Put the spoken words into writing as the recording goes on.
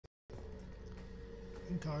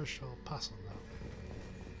think I shall pass on that.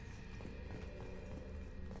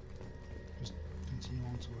 Just continue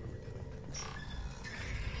on to where we're going.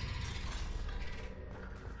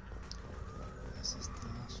 This is the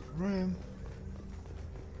last room.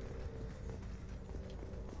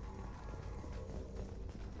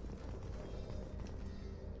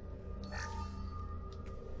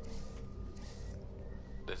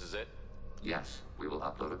 This is it? Yes, we will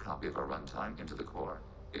upload a copy of our runtime into the core.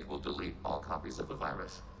 It will delete all copies of the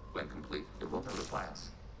virus. When complete, it will notify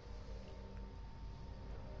us.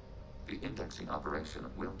 The indexing operation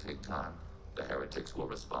will take time. The heretics will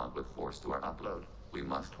respond with force to our upload. We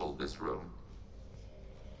must hold this room.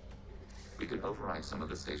 We can override some of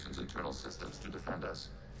the station's internal systems to defend us.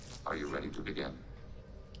 Are you ready to begin?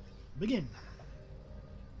 Begin.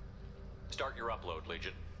 Start your upload,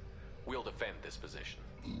 Legion. We'll defend this position.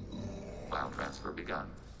 File transfer begun.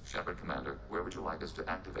 Shepard Commander, where would you like us to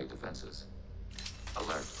activate defenses?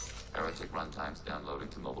 Alert. Heretic runtimes downloading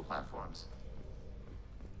to mobile platforms.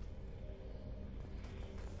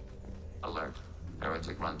 Alert.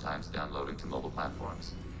 Heretic runtimes downloading to mobile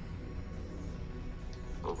platforms.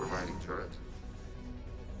 Overriding turret.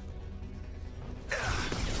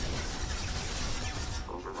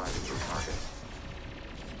 Overriding your target.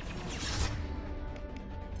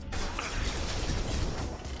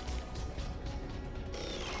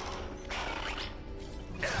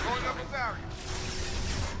 Going up a barrier.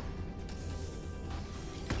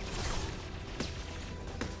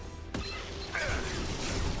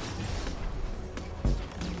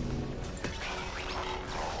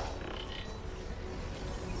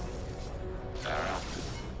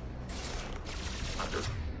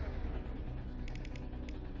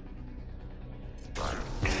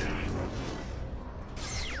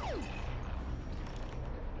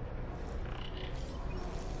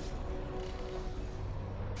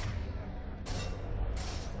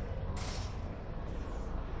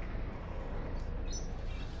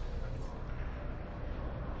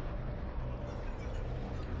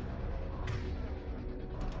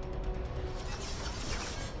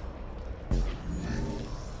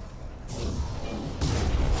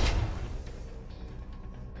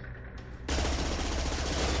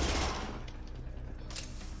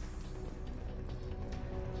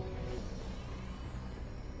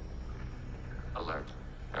 Alert.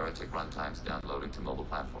 Heretic runtimes downloading to mobile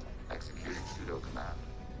platform. Executing pseudo command.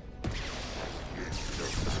 Executing pseudo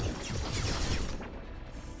command.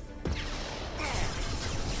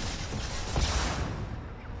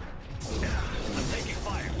 I'm taking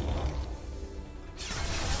fire.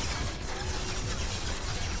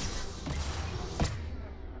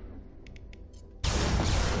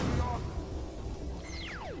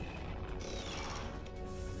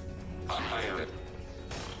 I have it.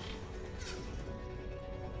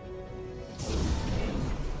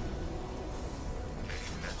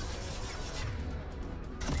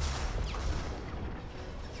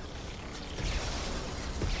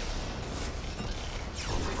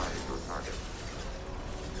 Overriding your target.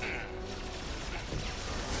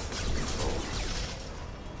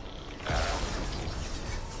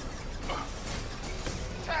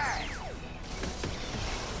 Tag!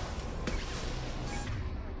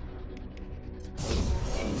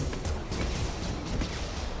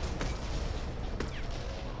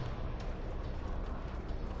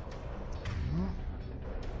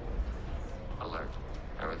 Alert.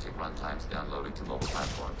 Heretic runtimes downloading to mobile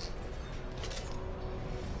platforms.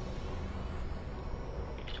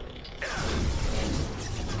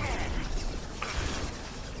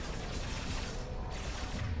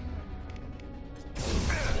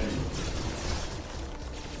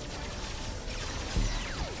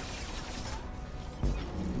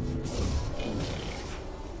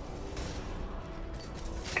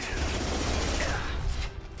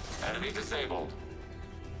 Enemy disabled.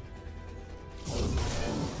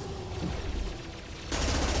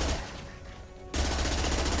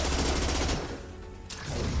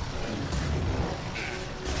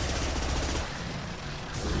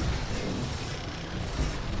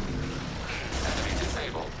 Enemy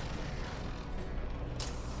disabled.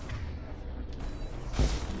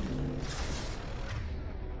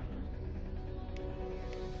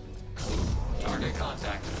 Target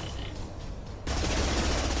contact.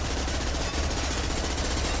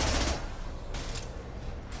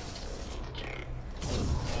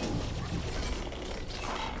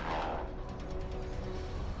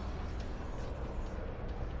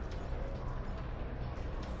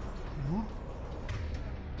 No?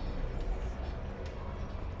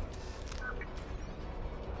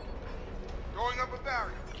 Going up a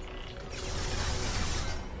barrier.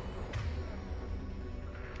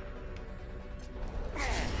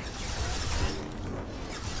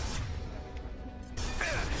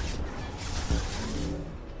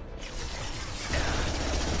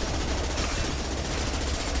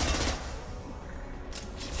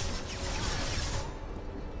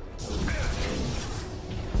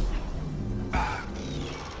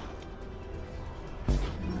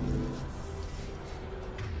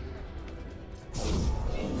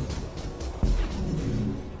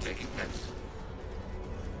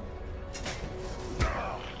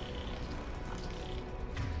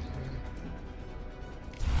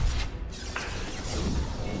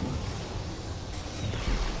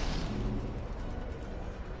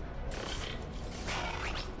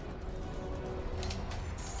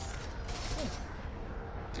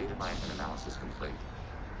 Data mining and analysis complete.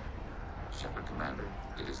 Shepard Commander,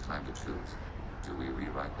 it is time to choose. Do we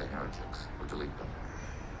rewrite the heretics or delete them?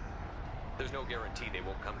 There's no guarantee they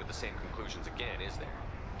won't come to the same conclusions again, is there?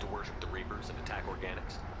 To worship the Reapers and attack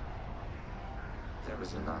organics? There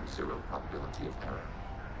is a non-zero probability of error.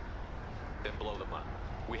 Then blow them up.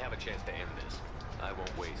 We have a chance to end this. I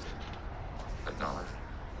won't waste it. Acknowledged.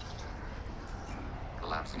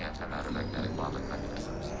 Collapsing antimatter magnetic bombing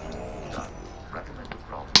mechanisms. Done. Recommend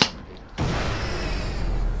withdrawal to Normandy.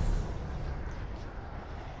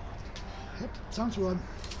 Yep, time to run.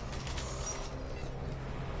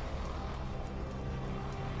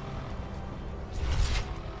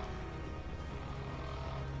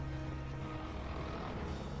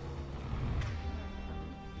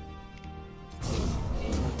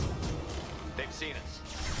 They've seen us.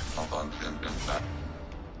 Malfunction in fact.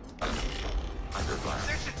 Under fire.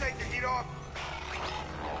 This should take the heat off.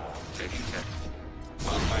 Taking hit.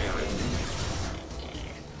 On fire.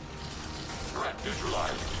 Threat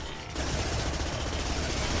neutralized.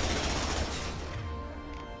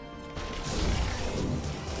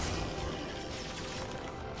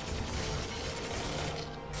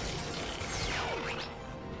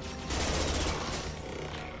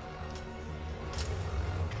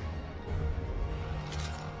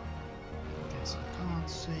 Okay, so I can't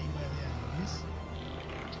see where the enemy is.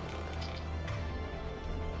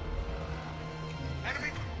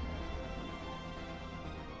 Enemy.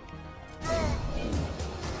 Go.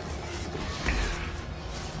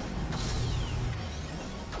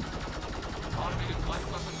 Automated light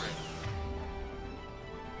weaponry.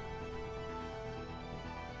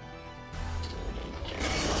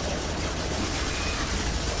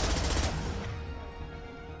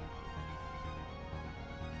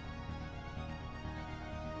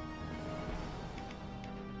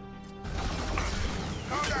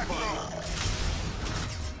 Combat drone.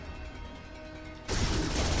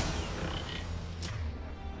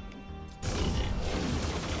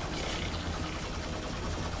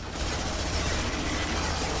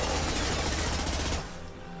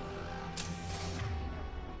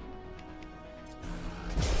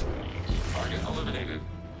 Target eliminated.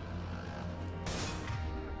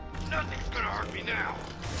 Nothing's gonna hurt me now.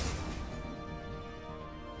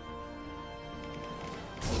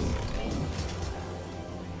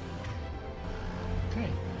 Okay.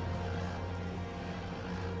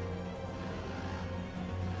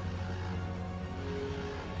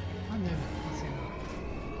 I knew it. I think.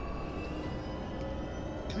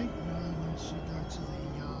 Okay, we should go to the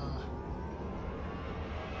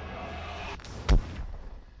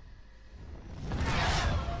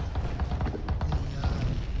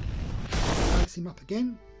galaxy map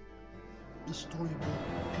again. The story will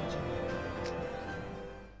continue.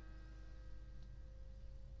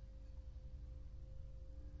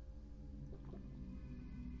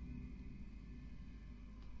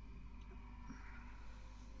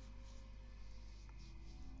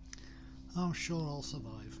 I'm sure I'll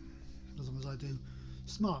survive, as long as I do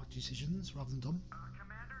smart decisions rather than dumb.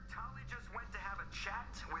 Commander, Tali just went to have a chat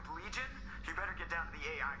with Legion. You better get down to the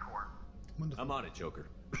AI core. Wonderful. I'm on it, Joker.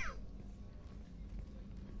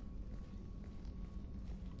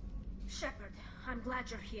 Shepard, I'm glad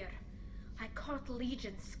you're here. I caught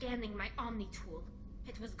Legion scanning my Omni tool.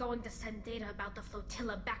 It was going to send data about the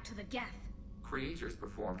flotilla back to the Geth. Creators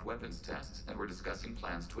performed weapons tests and were discussing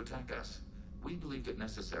plans to attack us. We believed it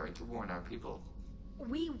necessary to warn our people.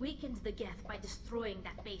 We weakened the Geth by destroying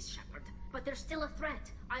that base, Shepard. But there's still a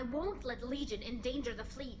threat. I won't let Legion endanger the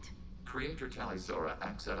fleet. Creator Tali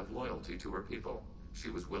acts out of loyalty to her people.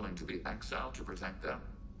 She was willing to be exiled to protect them.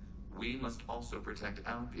 We must also protect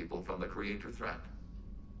our people from the Creator threat.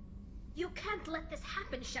 You can't let this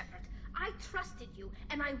happen, Shepard. I trusted you,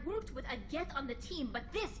 and I worked with a Geth on the team, but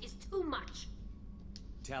this is too much.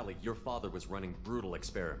 Tali, your father was running brutal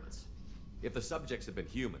experiments. If the subjects had been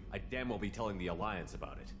human, I'd damn well be telling the Alliance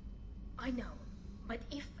about it. I know, but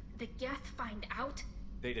if the Geth find out...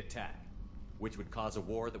 They'd attack, which would cause a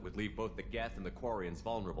war that would leave both the Geth and the Quarians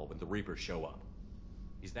vulnerable when the Reapers show up.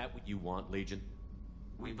 Is that what you want, Legion?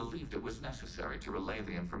 We believed it was necessary to relay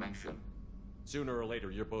the information. Sooner or later,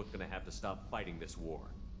 you're both gonna have to stop fighting this war.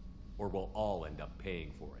 Or we'll all end up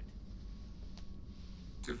paying for it.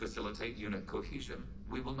 To facilitate unit cohesion,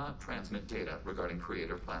 we will not transmit data regarding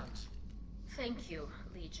Creator plans. Thank you,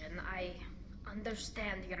 Legion. I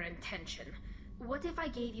understand your intention. What if I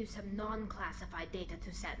gave you some non-classified data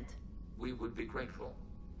to send? We would be grateful.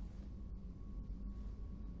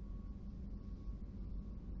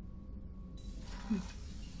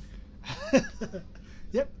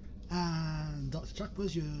 Yep, and Dr. Chuck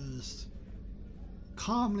was just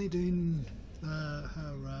calmly doing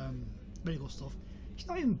her medical stuff. She's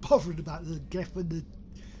not even bothered about the Geth and the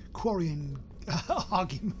Quarian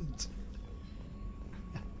argument.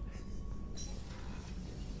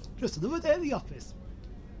 Just another day in the office.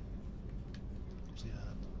 So,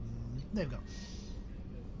 there we go.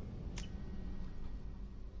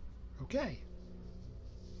 Okay.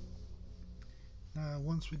 Now,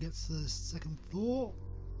 once we get to the second floor,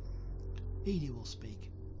 Edie will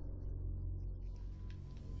speak.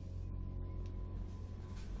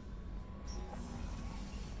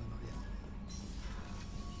 But not yet.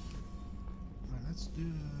 Right, let's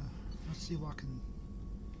do. Let's see what I can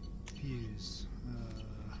fuse.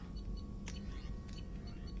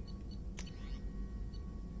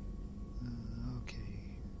 Okay.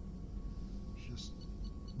 Just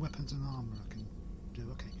weapons and armor I can do.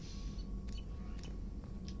 Okay.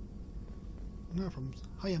 No problems.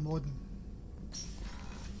 Hiya, Morden.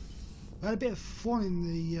 I had a bit of fun in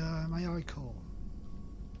the AI core.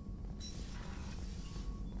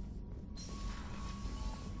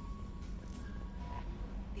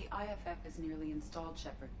 The IFF is nearly installed,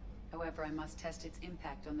 Shepard. However, I must test its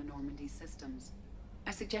impact on the Normandy systems.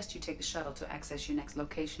 I suggest you take the shuttle to access your next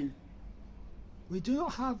location. We do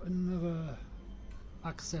not have another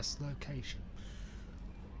access location.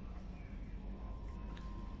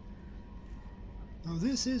 Now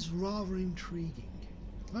this is rather intriguing.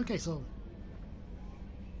 Okay, so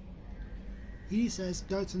he says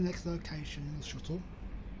go to the next location in the shuttle.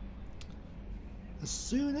 As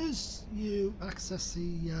soon as you access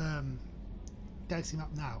the galaxy map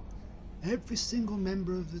now, every single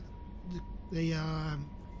member of the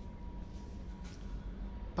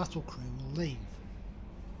battle crew will leave.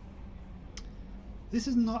 This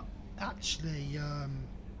is not actually,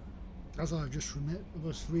 as I just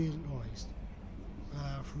realised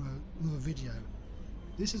from another video,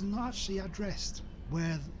 this is not actually addressed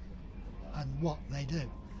where and what they do.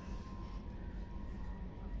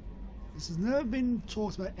 This has never been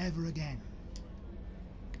talked about ever again,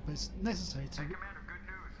 but it's necessary to. Hey, Commander, good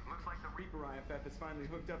news. Looks like the Reaper IFF is finally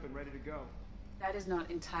hooked up and ready to go. That is not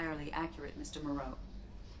entirely accurate, Mr. Moreau.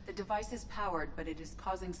 The device is powered, but it is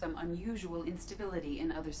causing some unusual instability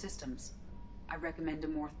in other systems. I recommend a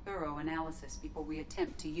more thorough analysis before we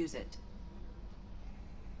attempt to use it.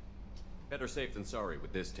 Better safe than sorry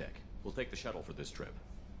with this tech. We'll take the shuttle for this trip.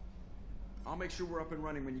 I'll make sure we're up and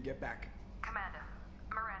running when you get back. Commander,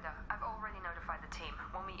 Miranda, I've already notified the team.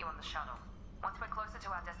 We'll meet you on the shuttle. Once we're closer to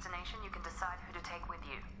our destination, you can decide who to take with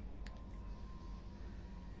you.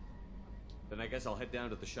 Then I guess I'll head down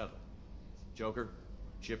to the shuttle. Joker,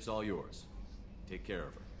 ship's all yours. Take care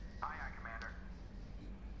of her. Aye, aye, Commander.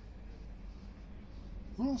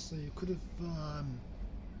 Honestly, you could have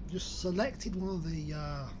just selected one of the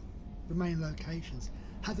remaining locations,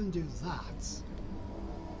 have them do that,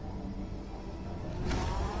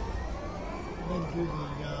 and then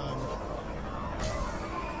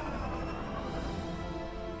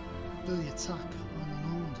do the attack on the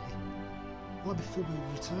Normandy right before we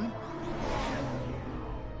return.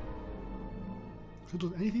 Could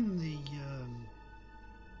have done anything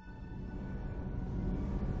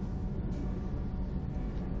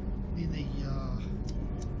in the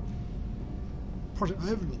Project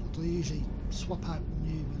Overlord. They usually swap out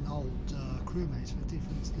new and old crewmates for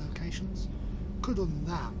different locations. Could have done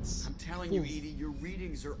that. I'm telling you, Edie, your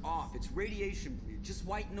readings are off. It's radiation bleed, just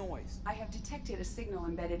white noise. I have detected a signal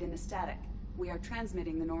embedded in the static. We are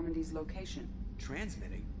transmitting the Normandy's location.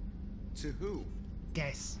 Transmitting? To who?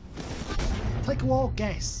 Guess. Take a wild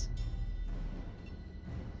guess.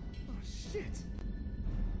 Oh, shit.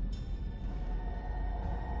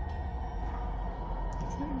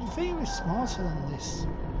 You think we're smarter than this?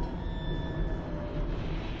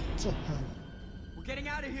 What the hell? We're getting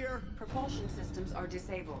out of here! Propulsion systems are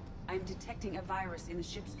disabled. I am detecting a virus in the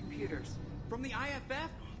ship's computers. From the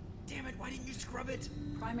IFF? Damn it, why didn't you scrub it?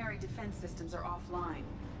 Primary defense systems are offline.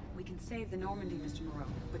 We can save the Normandy, Mr. Moreau,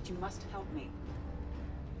 but you must help me.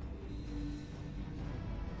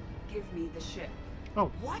 Give me the ship.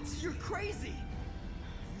 Oh. What? You're crazy!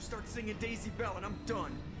 You start singing Daisy Bell and I'm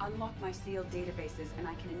done. Unlock my sealed databases and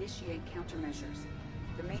I can initiate countermeasures.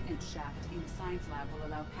 The maintenance shaft in the science lab will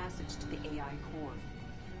allow passage to the AI core.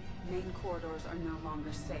 Main corridors are no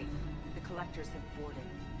longer safe. The collectors have boarded.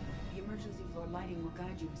 The emergency floor lighting will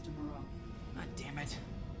guide you, Mr. Moreau. God damn it.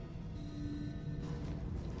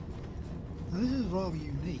 Now, this is rather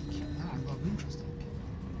unique and rather interesting.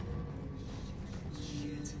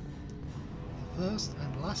 Shit. The first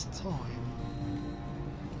and last time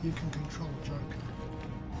you can control Joker.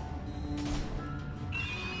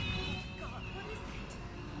 God, what is it?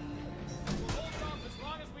 We'll hold off as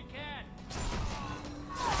long as we can.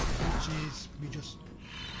 Which is me just...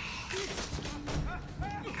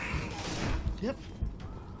 Yep.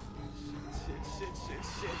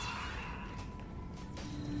 Shit.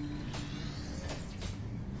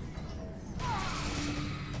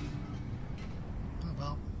 Oh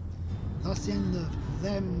well. That's the end of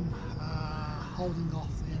them holding off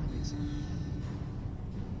the enemies.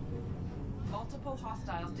 Multiple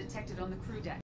hostiles detected on the crew deck.